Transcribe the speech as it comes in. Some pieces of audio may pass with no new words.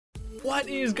What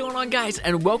is going on, guys,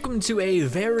 and welcome to a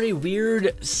very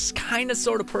weird, kind of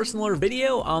sort of personal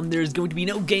video. There's going to be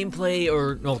no gameplay,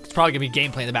 or no, it's probably gonna be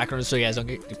gameplay in the background so you guys don't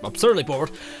get absurdly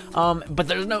bored. But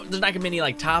there's not gonna be any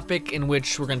like topic in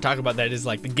which we're gonna talk about that is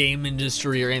like the game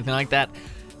industry or anything like that.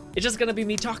 It's just gonna be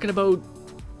me talking about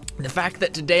the fact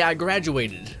that today I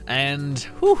graduated, and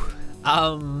whew,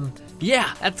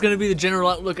 yeah, that's gonna be the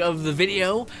general outlook of the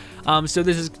video. So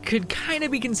this could kind of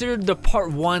be considered the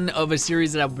part one of a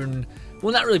series that I've been,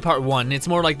 well, not really part one, it's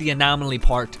more like the anomaly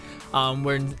part,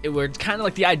 where it's kind of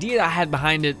like the idea that I had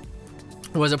behind it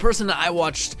was a person that I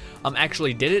watched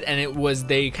actually did it, and it was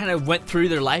they kind of went through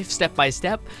their life step by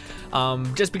step,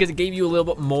 just because it gave you a little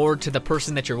bit more to the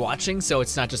person that you're watching, so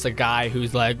it's not just a guy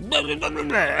who's like, blah, blah, blah, blah,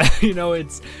 blah. You know,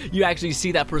 it's, you actually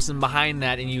see that person behind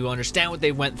that, and you understand what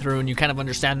they went through, and you kind of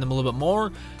understand them a little bit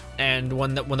more. And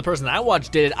when the person that I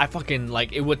watched did it, I fucking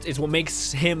like it. It's what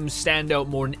makes him stand out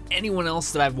more than anyone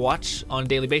else that I've watched on a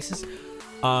daily basis.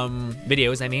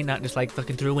 Videos, I mean, not just like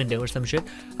fucking through a window or some shit.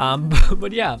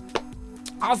 But yeah.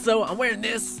 Also, I'm wearing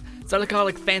this. So I call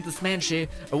it like Fantasy Manchi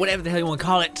or whatever the hell you want to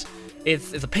call it.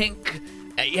 It's a pink.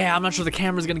 Yeah, I'm not sure the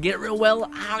camera's gonna get it real well.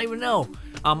 I don't even know.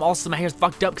 Also, my hair's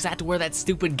fucked up because I had to wear that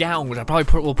stupid gown, which I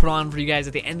probably will put on for you guys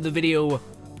at the end of the video.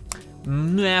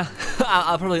 Nah,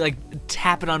 I'll probably like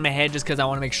tap it on my head just because I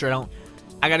want to make sure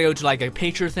I gotta go to like a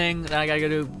picture thing that I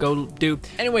gotta go do.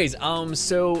 Anyways,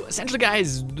 so essentially,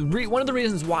 guys, one of the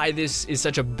reasons why this is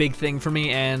such a big thing for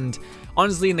me, and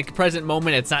honestly, in the present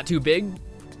moment, it's not too big.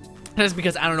 That's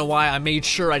because I don't know why I made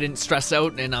sure I didn't stress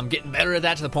out, and I'm getting better at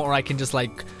that to the point where I can just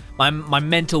like my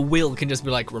mental will can just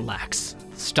be like, relax,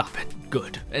 stop it,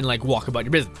 good, and like walk about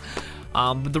your business.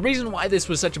 But the reason why this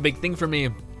was such a big thing for me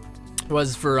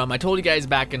was for, I told you guys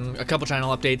back in a couple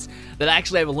channel updates that I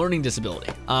actually have a learning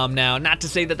disability. Now, not to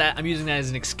say that I'm using that as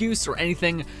an excuse or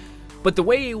anything, but the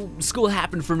way school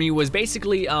happened for me was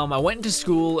basically, I went into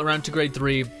school around to grade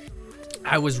 3.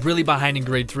 I was really behind in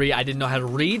grade 3. I didn't know how to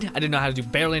read. I didn't know how to do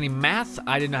barely any math.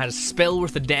 I didn't know how to spell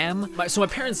worth a damn. So my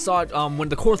parents thought one of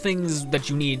the core things that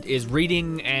you need is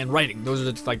reading and writing. Those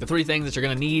are like the 3 things that you're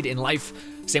gonna need in life.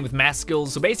 Same with math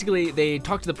skills. So basically, they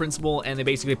talked to the principal and they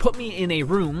basically put me in a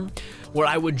room where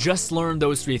I would just learn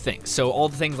those 3 things. So all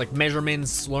the things like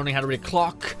measurements, learning how to read a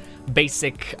clock,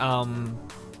 basic,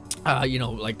 you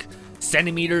know, like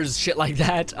centimeters, shit like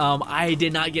that. I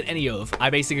did not get any of. I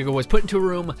basically was put into a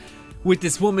room with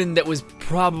this woman that was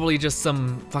probably just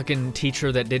some fucking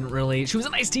teacher that didn't really, she was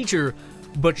a nice teacher,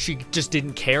 but she just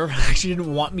didn't care. She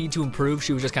didn't want me to improve.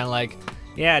 She was just kind of like,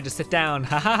 yeah, just sit down,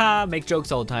 ha ha ha, make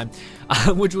jokes all the time,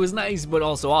 which was nice, but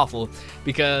also awful,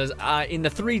 because in the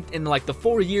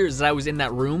 4 years that I was in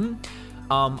that room,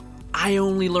 I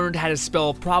only learned how to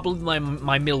spell probably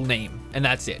my middle name, and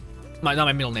that's it. Not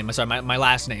my middle name, sorry, my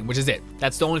last name, which is it.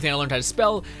 That's the only thing I learned how to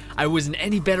spell. I wasn't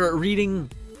any better at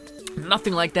reading.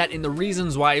 Nothing like that. And the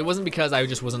reasons why, it wasn't because I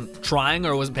just wasn't trying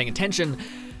or wasn't paying attention.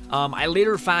 I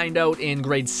later find out in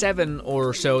grade 7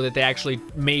 or so that they actually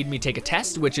made me take a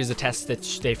test, which is a test that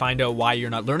they find out why you're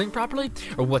not learning properly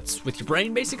or what's with your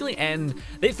brain, basically. And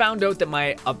they found out that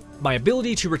my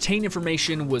ability to retain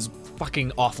information was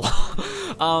fucking awful.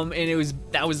 And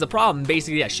that was the problem.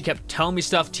 Basically, yeah, she kept telling me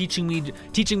stuff, teaching me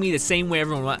the same way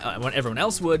everyone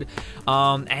else would,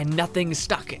 and nothing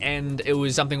stuck. And it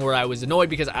was something where I was annoyed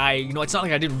because it's not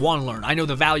like I didn't want to learn. I know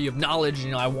the value of knowledge.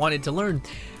 I wanted to learn.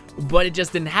 But it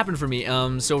just didn't happen for me.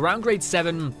 So around grade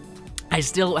 7, I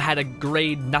still had a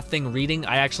grade nothing reading.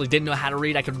 I actually didn't know how to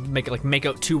read. I could make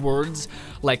out 2 words,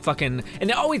 like fucking, and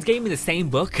they always gave me the same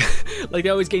book. Like they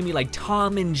always gave me like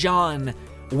Tom and John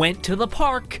went to the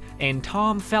park and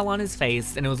Tom fell on his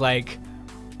face, and it was like,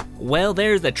 well,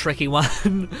 there's a tricky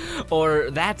one. Or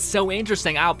that's so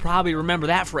interesting, I'll probably remember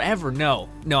that forever. No,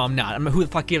 I'm not. I mean, who the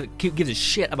fuck gives a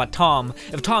shit about Tom?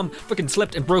 If Tom freaking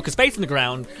slipped and broke his face in the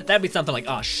ground, that'd be something like,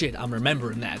 oh shit, I'm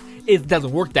remembering that. It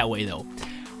doesn't work that way though.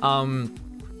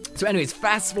 So anyways,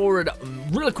 fast forward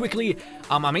really quickly.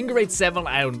 I'm in grade 7.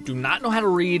 I do not know how to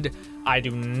read. I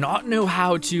do not know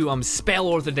how to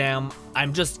spell worth a damn.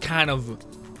 I'm just kind of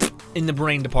in the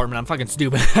brain department. I'm fucking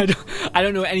stupid. I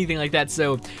don't know anything like that.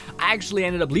 So I actually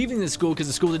ended up leaving the school because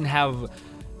the school didn't have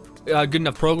good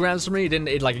enough programs for me.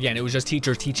 It was just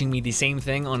teachers teaching me the same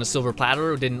thing on a silver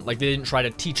platter. They didn't try to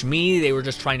teach me. They were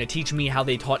just trying to teach me how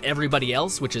they taught everybody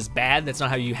else, which is bad. That's not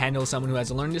how you handle someone who has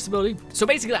a learning disability. So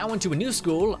basically, I went to a new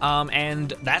school, and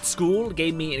that school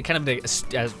gave me kind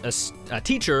of a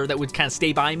teacher that would kind of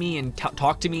stay by me and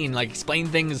talk to me and like explain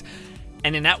things.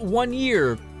 And in that 1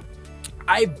 year,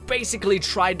 I basically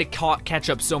tried to catch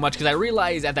up so much because I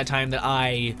realized at that time that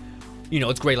I you know,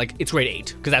 it's grade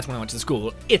 8, because that's when I went to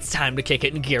school. It's time to kick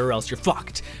it in gear or else you're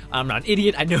fucked. I'm not an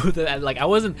idiot. I know that, like, I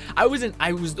wasn't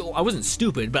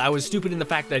stupid, but I was stupid in the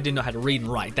fact that I didn't know how to read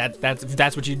and write.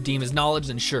 That's what you deem as knowledge,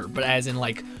 then sure. But as in,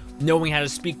 like, knowing how to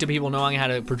speak to people, knowing how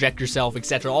to project yourself,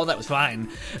 etc., all that was fine.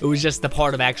 It was just the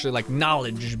part of actually, like,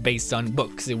 knowledge based on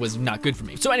books. It was not good for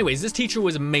me. So anyways, this teacher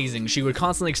was amazing. She would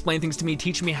constantly explain things to me,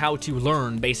 teach me how to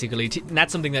learn, basically. And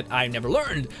that's something that I never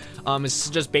learned. It's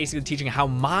just basically teaching how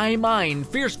my mind,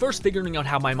 first figuring out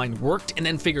how my mind worked, and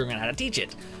then figuring out how to teach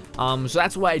it. So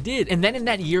that's what I did. And then in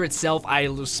that year itself,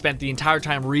 I spent the entire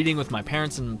time reading with my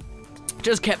parents and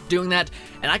just kept doing that,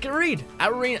 and I can read. I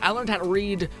learned how to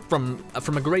read from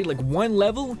a grade like 1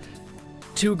 level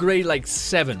to grade like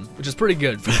 7, which is pretty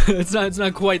good. It's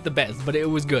not quite the best, but it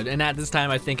was good. And at this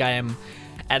time, I think I am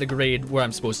at a grade where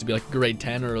I'm supposed to be, like grade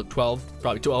 10 or 12,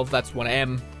 probably 12. That's when I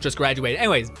am. Just graduated.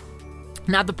 Anyways,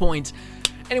 not the point.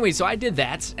 Anyway, so I did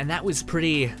that, and that was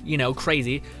pretty, you know,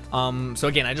 crazy. So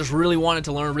again, I just really wanted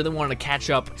to learn, really wanted to catch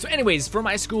up. So anyways, for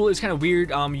my school, it's kind of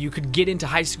weird. You could get into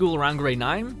high school around grade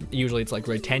 9. Usually it's like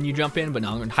grade 10 you jump in, but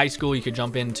now in high school you could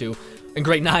jump into, in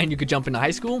grade 9 you could jump into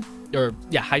high school, or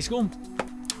yeah, high school.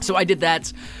 So I did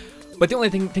that. But the only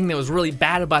thing that was really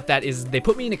bad about that is they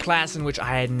put me in a class in which I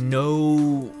had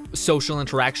no social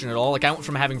interaction at all. Like, I went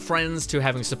from having friends to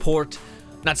having support.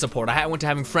 Not support, I went to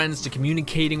having friends to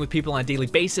communicating with people on a daily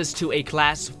basis to a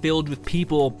class filled with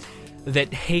people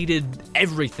that hated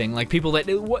everything. Like, people that,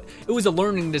 it was a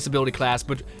learning disability class,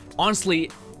 but honestly,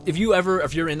 if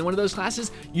you're in one of those classes,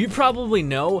 you probably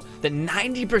know that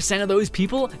 90% of those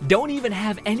people don't even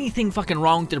have anything fucking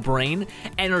wrong with their brain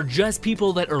and are just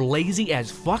people that are lazy as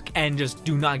fuck and just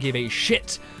do not give a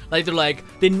shit. Like,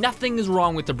 nothing is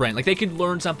wrong with their brain. Like, they could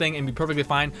learn something and be perfectly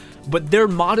fine, but their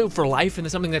motto for life,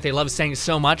 and something that they love saying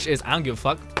so much, is, I don't give a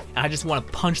fuck, and I just want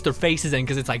to punch their faces in,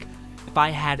 because it's like, if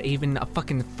I had even a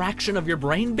fucking fraction of your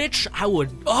brain, bitch, I would,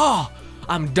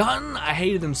 I'm done. I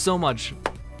hated them so much.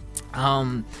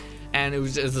 And it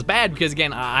was bad because,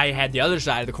 again, I had the other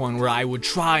side of the coin where I would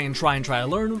try to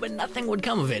learn, but nothing would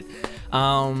come of it.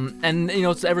 And, you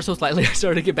know, ever so slightly I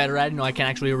started to get better at it. You know, I can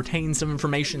actually retain some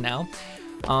information now.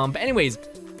 But anyways,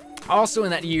 also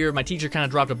in that year, my teacher kind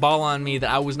of dropped a ball on me that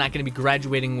I was not going to be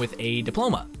graduating with a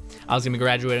diploma. I was going to be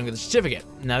graduating with a certificate.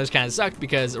 Now, this kind of sucked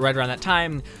because right around that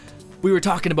time, we were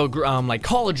talking about like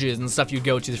colleges and stuff you'd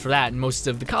go to for that, and most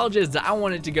of the colleges that I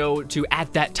wanted to go to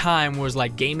at that time was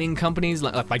like gaming companies.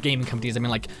 Like, by gaming companies, I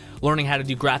mean like learning how to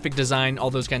do graphic design,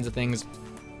 all those kinds of things.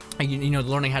 You know,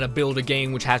 learning how to build a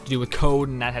game, which has to do with code,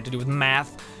 and that had to do with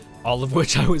math, all of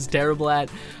which I was terrible at.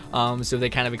 So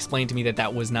they kind of explained to me that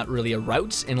that was not really a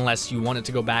route unless you wanted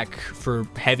to go back for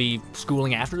heavy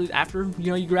schooling after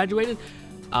you know you graduated.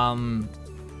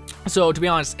 So to be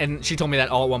honest, and she told me that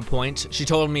all at one point. She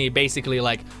told me basically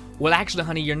like, well, actually,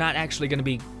 honey, you're not actually going to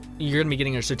be, you're going to be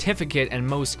getting a certificate, and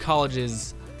most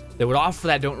colleges that would offer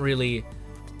that don't really,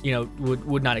 you know,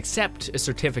 would not accept a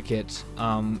certificate.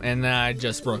 And then I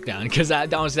just broke down because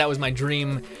honestly, that was my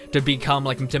dream, to become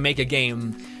like, to make a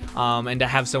game, and to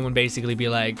have someone basically be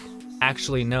like,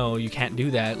 actually, no, you can't do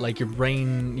that. Like, your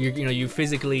brain, you know, you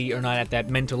physically are not at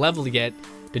that mental level yet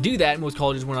to do that. Most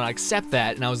colleges will not accept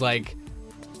that. And I was like,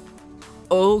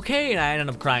 okay, and I ended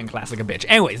up crying in class like a bitch.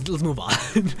 Anyways, let's move on.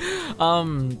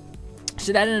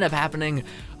 So that ended up happening,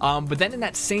 but then in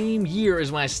that same year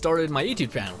is when I started my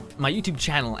YouTube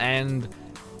channel, and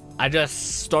I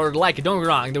just started to like it. Don't get me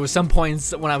wrong, there was some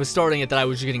points when I was starting it that I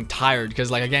was just getting tired,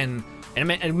 because like, again, and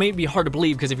it may be hard to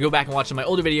believe, because if you go back and watch some of my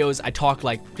older videos, I talk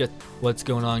like, just, what's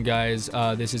going on, guys?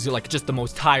 This is like just the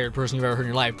most tired person you've ever heard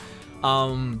in your life.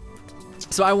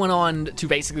 So I went on to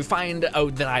basically find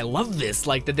out that I love this,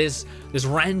 like that this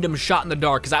random shot in the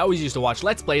dark, because I always used to watch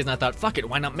Let's Plays, and I thought, fuck it,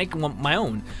 why not make one my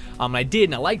own? I did,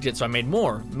 and I liked it, so I made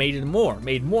more, made more,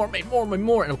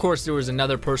 and of course there was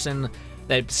another person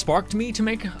that sparked me to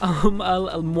make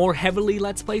a more heavily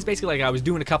Let's Plays. Basically, like, I was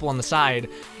doing a couple on the side,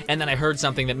 and then I heard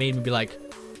something that made me be like,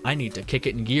 I need to kick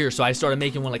it in gear. So I started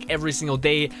making one like every single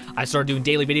day. I started doing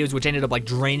daily videos, which ended up like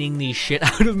draining the shit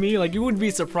out of me. Like, you wouldn't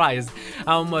be surprised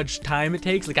how much time it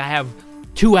takes. Like, I have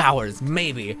 2 hours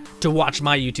maybe to watch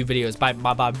my YouTube videos.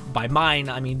 By mine,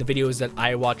 I mean the videos that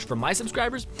I watch from my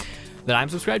subscribers that I'm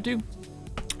subscribed to.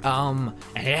 And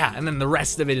yeah, and then the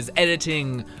rest of it is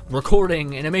editing,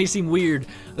 recording, and it may seem weird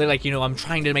that, like, you know, I'm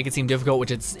trying to make it seem difficult,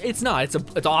 which it's not.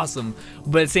 It's awesome,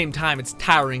 but at the same time, it's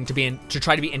tiring to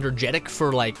try to be energetic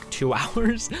for like 2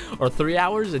 hours or 3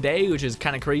 hours a day, which is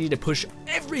kind of crazy, to push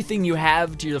everything you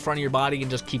have to the front of your body and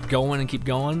just keep going and keep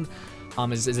going.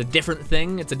 Is a different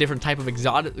thing. It's a different type of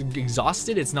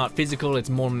exhausted. It's not physical. It's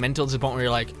more mental, to the point where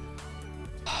you're like,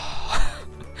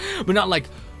 but not like,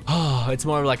 oh, it's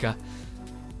more like a,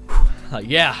 like,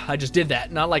 yeah, I just did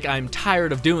that. Not like I'm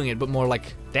tired of doing it, but more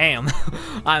like, damn,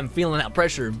 I'm feeling that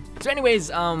pressure. So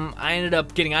anyways, I ended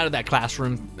up getting out of that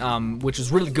classroom, which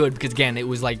was really good because, again, it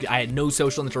was like I had no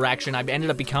social interaction. I ended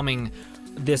up becoming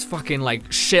this fucking, like,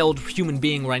 shelled human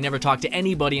being where I never talked to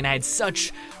anybody, and I had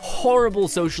such horrible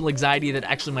social anxiety that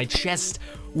actually my chest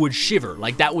would shiver.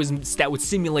 Like, that would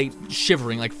simulate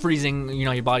shivering, like freezing, you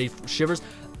know, your body shivers.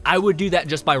 I would do that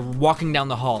just by walking down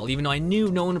the hall, even though I knew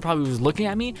no one probably was looking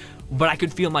at me, but I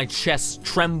could feel my chest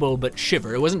tremble but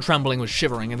shiver. It wasn't trembling, it was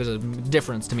shivering, and there's a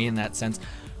difference to me in that sense.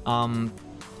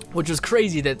 Which was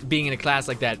crazy that being in a class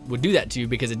like that would do that to you,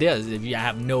 because it does. If you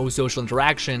have no social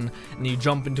interaction and you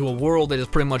jump into a world that is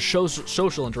pretty much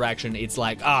social interaction, it's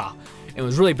like, it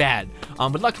was really bad.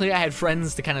 But luckily I had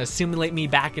friends to kind of simulate me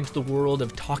back into the world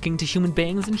of talking to human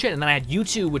beings and shit. And then I had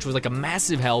YouTube, which was like a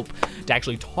massive help to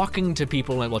actually talking to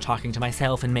people, and well, talking to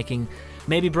myself and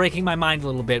maybe breaking my mind a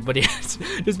little bit. But yes,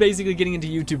 just basically getting into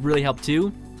YouTube really helped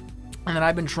too. And then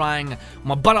I've been trying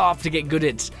my butt off to get good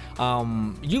at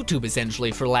YouTube,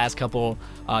 essentially, for the last couple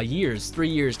years. 3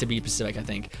 years to be specific, I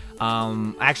think.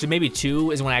 Actually, maybe 2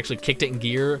 is when I actually kicked it in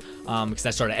gear, because I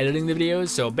started editing the videos.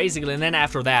 So basically, and then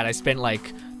after that, I spent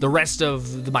like the rest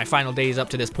of my final days up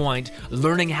to this point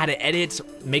learning how to edit,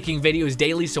 making videos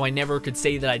daily, so I never could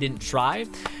say that I didn't try.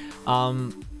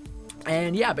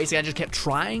 And yeah, basically I just kept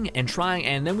trying,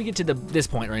 and then we get to this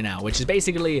point right now, which is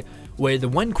basically where the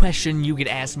one question you get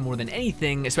asked more than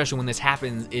anything, especially when this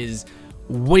happens, is,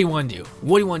 what do you want to do?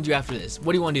 What do you want to do after this?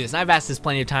 What do you want to do this? And I've asked this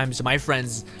plenty of times to my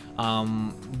friends,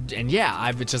 and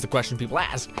yeah, it's just a question people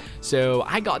ask. So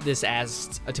I got this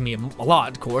asked to me a lot,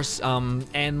 of course,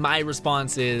 and my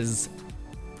response is,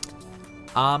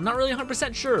 I'm not really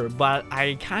 100% sure, but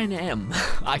I kind of am.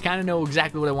 I kind of know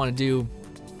exactly what I want to do,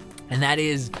 and that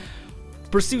is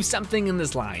pursue something in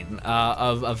this line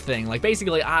of thing. Like,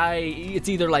 basically, it's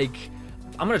either like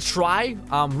I'm gonna try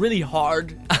really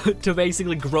hard to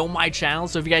basically grow my channel.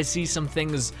 So if you guys see some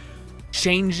things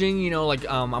changing, you know, like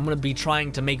I'm gonna be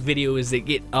trying to make videos that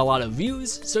get a lot of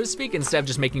views, so to speak, instead of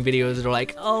just making videos that are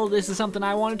like, oh, this is something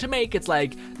I wanted to make. It's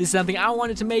like, this is something I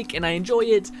wanted to make and I enjoy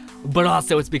it, but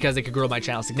also it's because it could grow my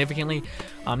channel significantly.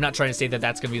 I'm not trying to say that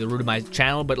that's gonna be the root of my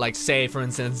channel, but like, say for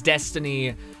instance,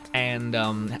 Destiny and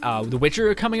The Witcher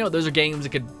are coming out. Those are games that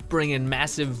could bring in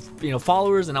massive, you know,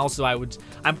 followers, and also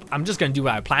I'm just gonna do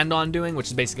what I planned on doing, which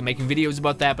is basically making videos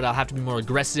about that, but I'll have to be more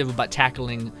aggressive about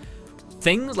tackling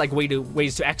things, like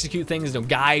ways to execute things, you know,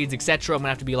 guides, etc. I'm gonna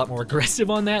have to be a lot more aggressive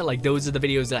on that. Like, those are the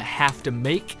videos that I have to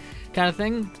make, kind of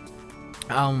thing.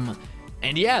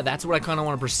 And yeah, that's what I kind of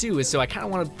want to pursue. Is so I kind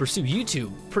of want to pursue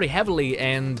YouTube pretty heavily,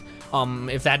 and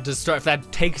if that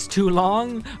takes too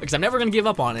long, because I'm never gonna give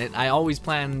up on it. I always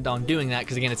planned on doing that,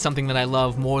 because again, it's something that I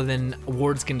love more than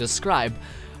words can describe.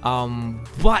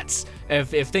 But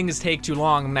if things take too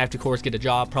long, I'm gonna have to, of course, get a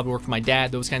job, probably work for my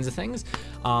dad, those kinds of things.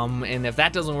 And if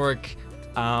that doesn't work,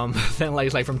 then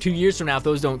like from 2 years from now, if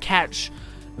those don't catch,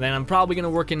 then I'm probably gonna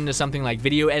work into something like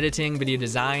video editing, video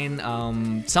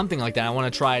design, something like that. I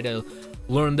want to try to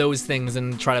learn those things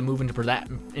and try to move into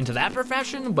that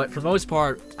profession. But for the most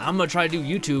part, I'm gonna try to do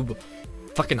YouTube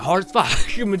fucking hard as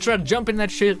fuck. I'm gonna try to jump in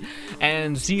that shit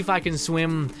and see if I can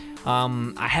swim.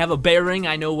 I have a bearing.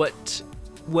 I know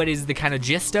what is the kind of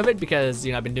gist of it, because,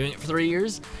 you know, I've been doing it for 3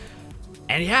 years.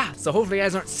 And yeah, so hopefully you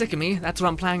guys aren't sick of me. That's what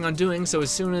I'm planning on doing. So as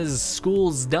soon as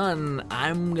school's done,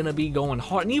 I'm gonna be going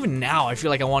hard. And even now, I feel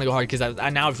like I want to go hard, because I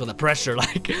now feel the pressure.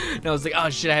 Like, and I was like, oh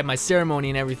shit, I had my ceremony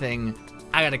and everything.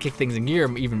 I gotta kick things in gear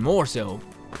even more so.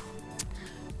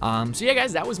 So yeah,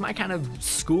 guys, that was my kind of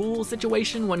school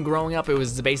situation when growing up. It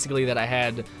was basically that I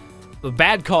had a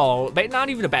bad call, but not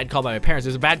even a bad call by my parents. It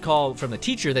was a bad call from the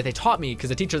teacher that they taught me, because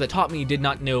the teacher that taught me did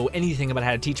not know anything about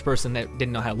how to teach a person that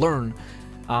didn't know how to learn.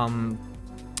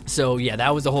 So yeah,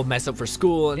 that was a whole mess up for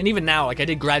school. And even now, like, I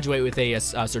did graduate with a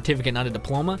certificate, not a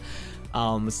diploma.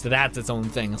 So that's its own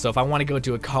thing. So if I want to go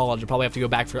to a college, I'll probably have to go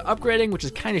back for upgrading, which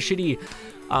is kind of shitty,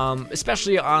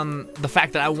 especially on the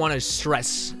fact that I want to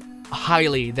stress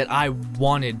highly that I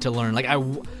wanted to learn. Like,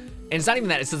 and it's not even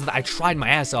that, it says that I tried my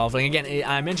ass off. Like, again,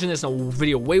 I mentioned this in a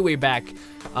video way back,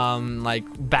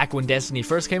 like back when Destiny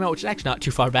first came out, which is actually not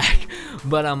too far back.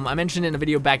 But I mentioned in a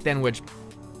video back then, which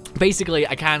basically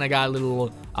I kind of got a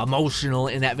little emotional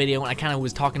in that video, and I kind of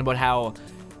was talking about how,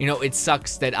 you know, it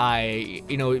sucks that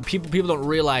people don't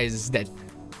realize that,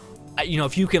 you know,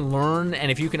 if you can learn and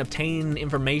if you can obtain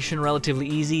information relatively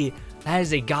easy, that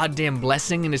is a goddamn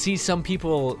blessing. And to see some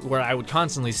people, where I would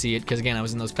constantly see it, because again, I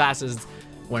was in those classes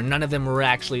where none of them were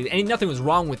actually, nothing was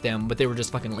wrong with them, but they were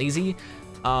just fucking lazy.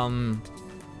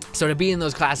 So to be in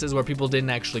those classes where people didn't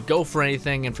actually go for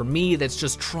anything, and for me, that's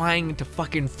just trying to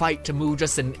fucking fight to move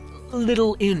just a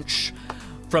little inch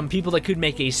from people that could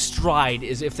make a stride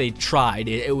is if they tried.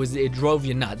 It drove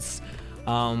you nuts.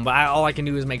 But all I can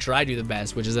do is make sure I do the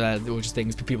best, which is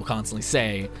things people constantly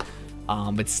say.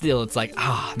 But still, it's like,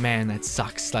 man, that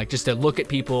sucks. Like, just to look at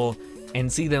people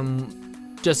and see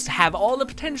them just have all the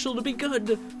potential to be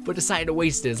good, but decide to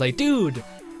waste it. It's like, dude,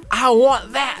 I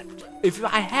want that. If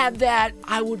I had that,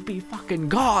 I would be fucking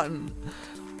gone.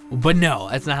 But no,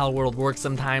 that's not how the world works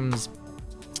sometimes.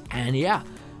 And yeah.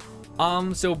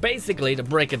 So basically, to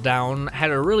break it down,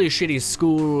 had a really shitty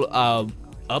school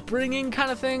upbringing kind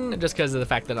of thing, just because of the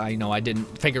fact that I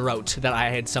didn't figure out that I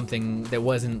had something that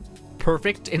wasn't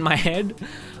perfect in my head,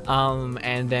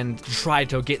 and then try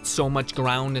to get so much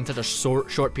ground in such a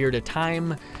short period of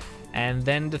time, and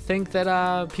then to think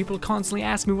that people constantly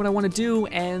ask me what I want to do,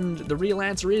 and the real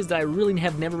answer is that I really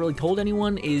have never really told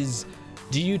anyone is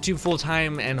do YouTube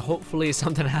full-time, and hopefully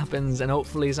something happens, and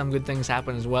hopefully some good things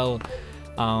happen as well.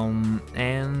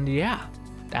 And yeah,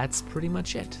 that's pretty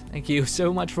much it. Thank you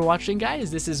so much for watching, guys.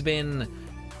 This has been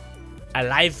a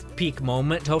life peak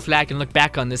moment. Hopefully I can look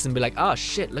back on this and be like, oh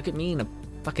shit, look at me in a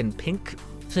fucking pink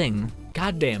thing.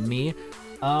 Goddamn me.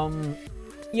 You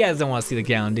guys don't want to see the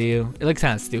gown, do you? It looks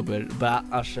kind of stupid, but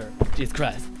I'll sure. Jesus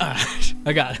Christ. Alright,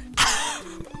 I got it.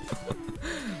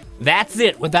 That's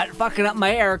it, without fucking up my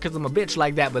hair, because I'm a bitch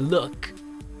like that, but look.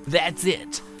 That's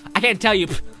it. I can't tell you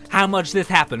how much this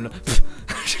happened.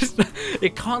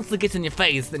 It constantly gets in your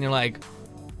face, and you're like...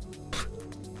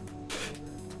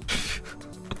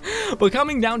 But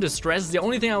coming down to stress, the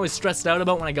only thing I was stressed out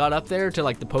about when I got up there to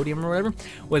like the podium or whatever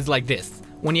was like this.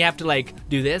 When you have to like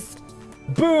do this,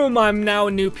 boom, I'm now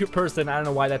a new person. I don't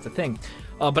know why that's a thing.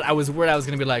 But I was worried I was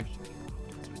gonna be like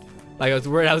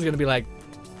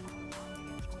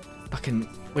fucking,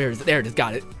 where is it? There it is,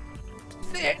 got it.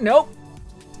 There, nope.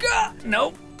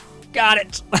 Nope. Got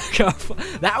it.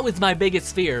 That was my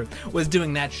biggest fear, was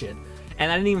doing that shit.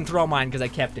 And I didn't even throw mine because I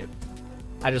kept it.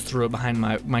 I just threw it behind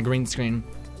my green screen.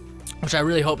 Which I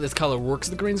really hope this color works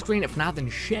the green screen. If not, then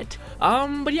shit.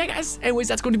 But yeah, guys. Anyways,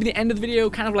 that's going to be the end of the video.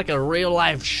 Kind of like a real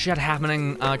life shit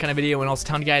happening kind of video. And also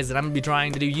telling you guys that I'm going to be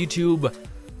trying to do YouTube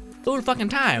all the fucking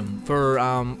time.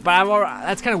 But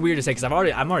that's kind of weird to say because I'm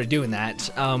already doing that.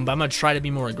 But I'm going to try to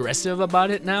be more aggressive about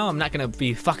it now. I'm not going to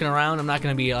be fucking around. I'm not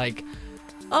going to be like,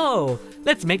 oh,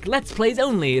 let's make Let's Plays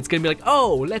only. It's going to be like,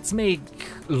 oh, let's make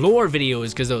lore videos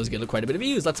because those get quite a bit of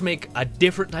views. Let's make a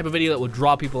different type of video that will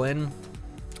draw people in.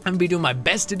 I'm gonna be doing my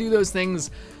best to do those things.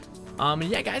 And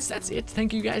yeah, guys, that's it.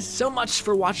 Thank you guys so much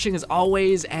for watching as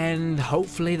always, and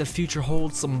hopefully the future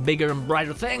holds some bigger and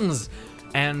brighter things.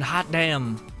 And hot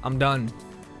damn, I'm done.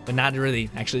 But not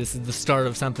really. Actually, this is the start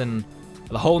of something,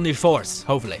 of a whole new force,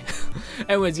 hopefully.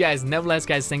 Anyways, guys, nevertheless,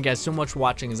 guys, thank you guys so much for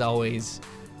watching as always.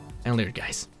 And later,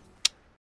 guys.